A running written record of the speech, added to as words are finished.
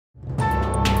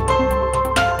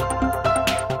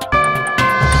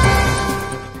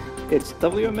It's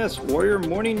WMS Warrior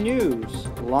Morning News,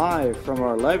 live from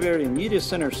our Library and Media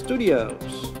Center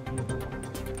studios.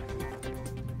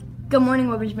 Good morning,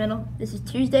 Woodbridge Middle. This is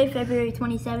Tuesday, February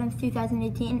 27th,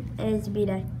 2018, and it's a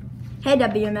B-Day. Hey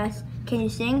WMS, can you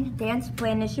sing, dance,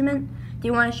 play an instrument? Do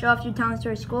you want to show off your talents to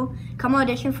our school? Come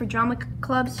audition for Drama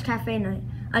Club's Cafe Night,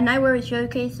 a night where we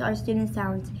showcase our students'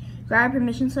 talents. Grab a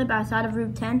permission slip outside of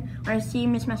Route 10 or see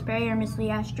Miss Masperry or Miss Lee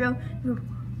Astro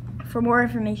for more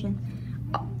information.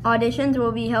 Auditions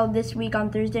will be held this week on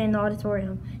Thursday in the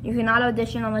auditorium. You cannot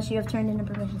audition unless you have turned in a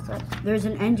permission slip. There's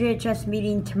an NJHS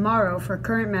meeting tomorrow for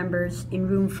current members in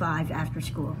room 5 after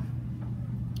school.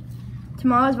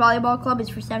 Tomorrow's volleyball club is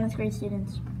for 7th grade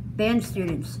students. Band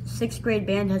students, 6th grade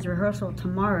band has rehearsal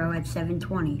tomorrow at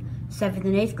 7:20. 7th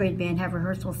and 8th grade band have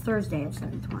rehearsal Thursday at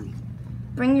 7:20.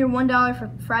 Bring your $1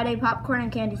 for Friday popcorn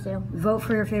and candy sale. Vote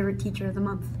for your favorite teacher of the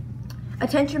month.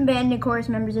 Attention band and chorus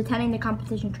members attending the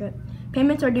competition trip.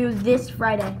 Payments are due this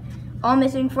Friday. All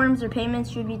missing forms or payments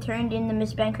should be turned in to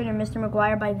Miss Bankert or Mr.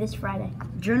 McGuire by this Friday.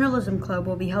 Journalism Club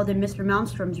will be held in Mr.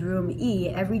 Malmstrom's room E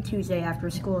every Tuesday after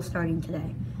school starting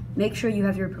today. Make sure you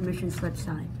have your permission slip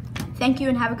signed. Thank you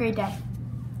and have a great day.